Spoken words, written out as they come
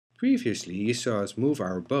Previously you saw us move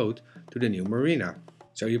our boat to the new marina,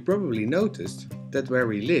 so you probably noticed that where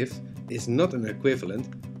we live is not an equivalent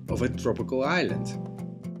of a tropical island.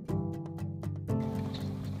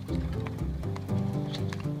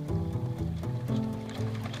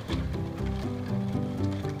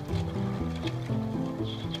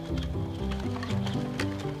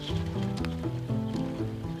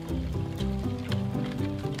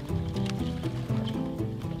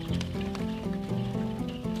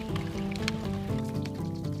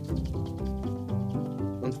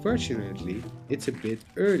 Unfortunately, it's a bit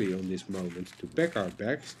early on this moment to pack our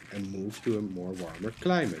bags and move to a more warmer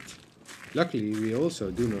climate. Luckily, we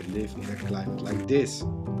also do not live in a climate like this.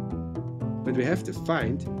 But we have to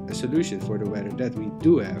find a solution for the weather that we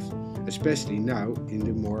do have, especially now in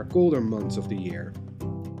the more colder months of the year.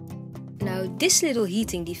 Now, this little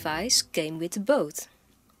heating device came with the boat.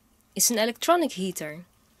 It's an electronic heater,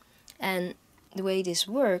 and the way this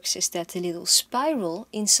works is that the little spiral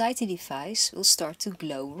inside the device will start to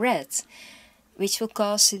glow red, which will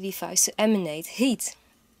cause the device to emanate heat.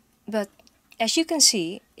 But as you can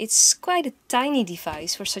see, it's quite a tiny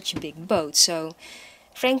device for such a big boat, so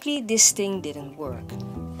frankly this thing didn't work.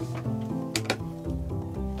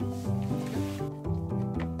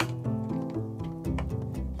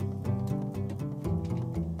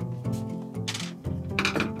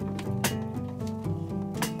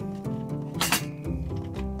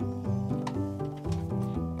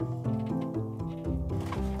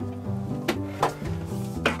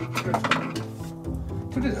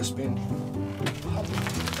 Put it in a spin.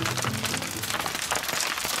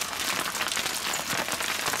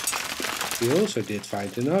 We also did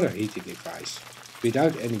find another heating device,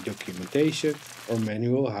 without any documentation or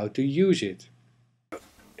manual how to use it.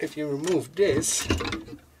 If you remove this,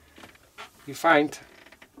 you find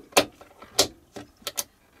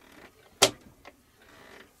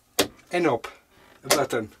a knob, a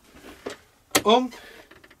button, on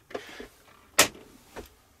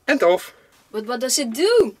and off. But what does it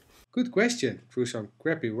do? Good question. Through some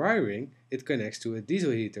crappy wiring, it connects to a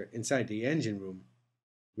diesel heater inside the engine room.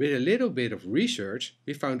 With a little bit of research,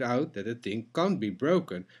 we found out that the thing can't be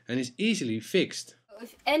broken and is easily fixed.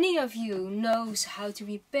 If any of you knows how to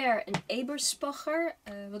repair an Eberspacher,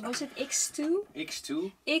 what was it, X2?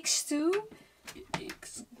 X2. X2?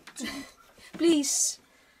 X2. Please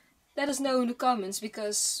let us know in the comments,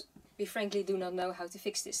 because we frankly do not know how to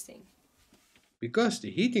fix this thing. Because the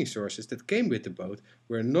heating sources that came with the boat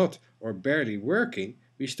were not or barely working,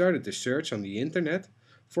 we started to search on the internet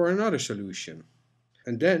for another solution.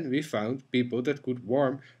 And then we found people that could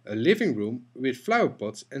warm a living room with flower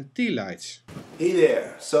pots and tea lights. Hey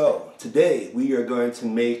there, so today we are going to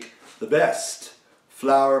make the best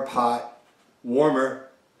flower pot warmer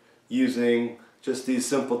using just these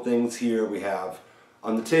simple things here we have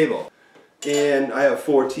on the table. And I have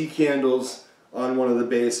 4 tea candles on one of the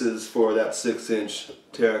bases for that 6-inch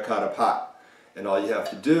terracotta pot. And all you have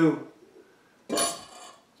to do is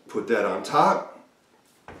put that on top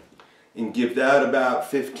and give that about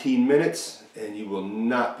 15 minutes and you will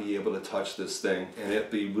not be able to touch this thing, and it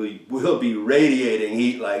will be radiating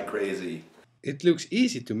heat like crazy. It looks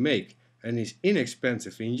easy to make and is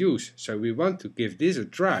inexpensive in use, so we want to give this a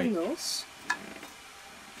try. Candles.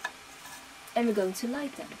 And we're going to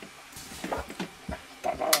light them.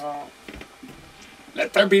 Ta-da!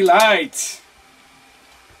 Let there be light!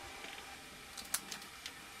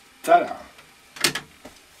 Ta-da!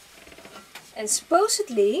 And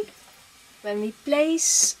supposedly, when we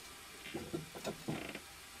place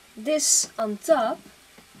this on top,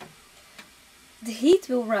 the heat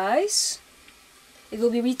will rise, it will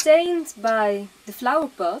be retained by the flower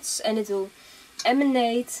pots, and it will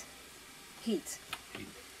emanate heat.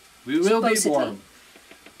 We will be Supposedly. warm.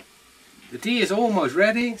 The tea is almost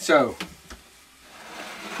ready, so...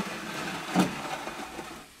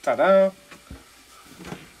 Ta-da!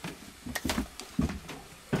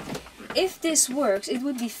 If this works, it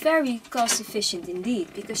would be very cost efficient indeed,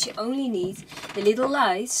 because you only need the little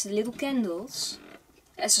lights, the little candles,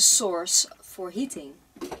 as a source for heating.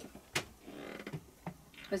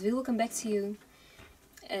 But we will come back to you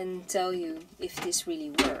and tell you if this really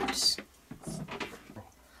works.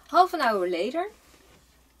 Half an hour later,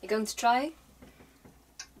 we're going to try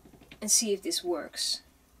and see if this works.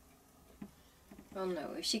 Well,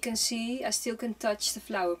 no, as you can see, I still can touch the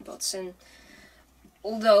flower pots, and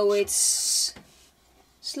although it's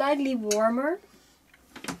slightly warmer,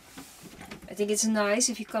 I think it's nice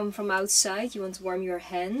if you come from outside, you want to warm your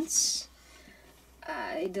hands.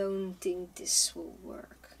 I don't think this will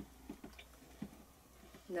work.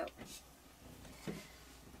 No.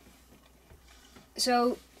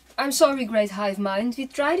 So I'm sorry, Great Hive Mind. We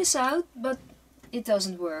tried this out, but it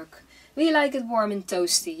doesn't work. We like it warm and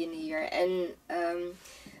toasty in here, and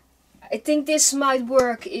I think this might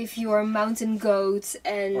work if you're a mountain goat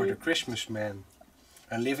and... Or the Christmas man,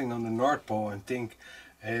 and living on the North Pole and think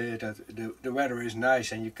that the weather is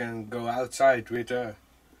nice and you can go outside with a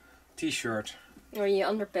t-shirt. Or your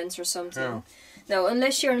underpants or something. Yeah. No,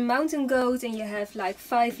 unless you're a mountain goat and you have like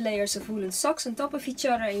 5 layers of woolen socks on top of each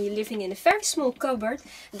other and you're living in a very small cupboard,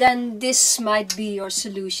 then this might be your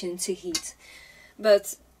solution to heat.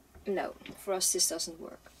 But no, for us this doesn't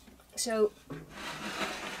work. So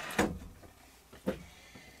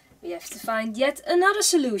we have to find yet another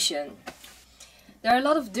solution. There are a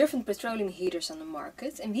lot of different petroleum heaters on the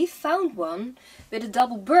market, and we found one with a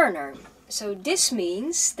double burner. So this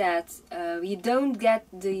means that you don't get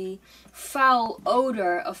the foul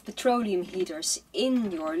odor of petroleum heaters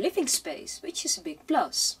in your living space, which is a big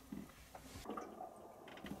plus.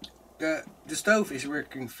 The stove is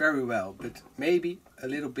working very well, but maybe a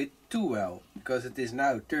little bit too well, because it is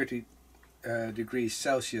now 30 degrees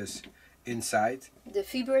Celsius inside. The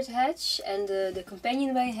V-bird hatch and the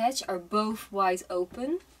companionway hatch are both wide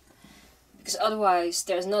open, because otherwise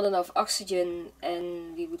there's not enough oxygen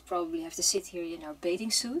and we would probably have to sit here in our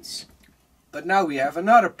bathing suits. But now we have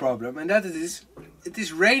another problem, and that it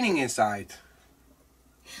is raining inside.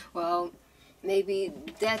 Well, maybe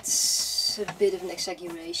that's a bit of an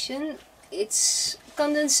exaggeration. It's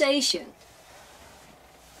condensation.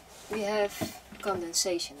 We have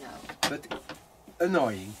condensation now. But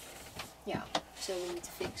annoying. Yeah, so we need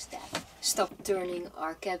to fix that. Stop turning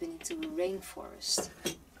our cabin into a rainforest.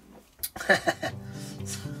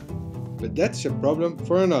 But that's a problem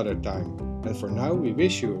for another time. And for now we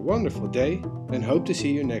wish you a wonderful day and hope to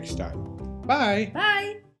see you next time. Bye! Bye!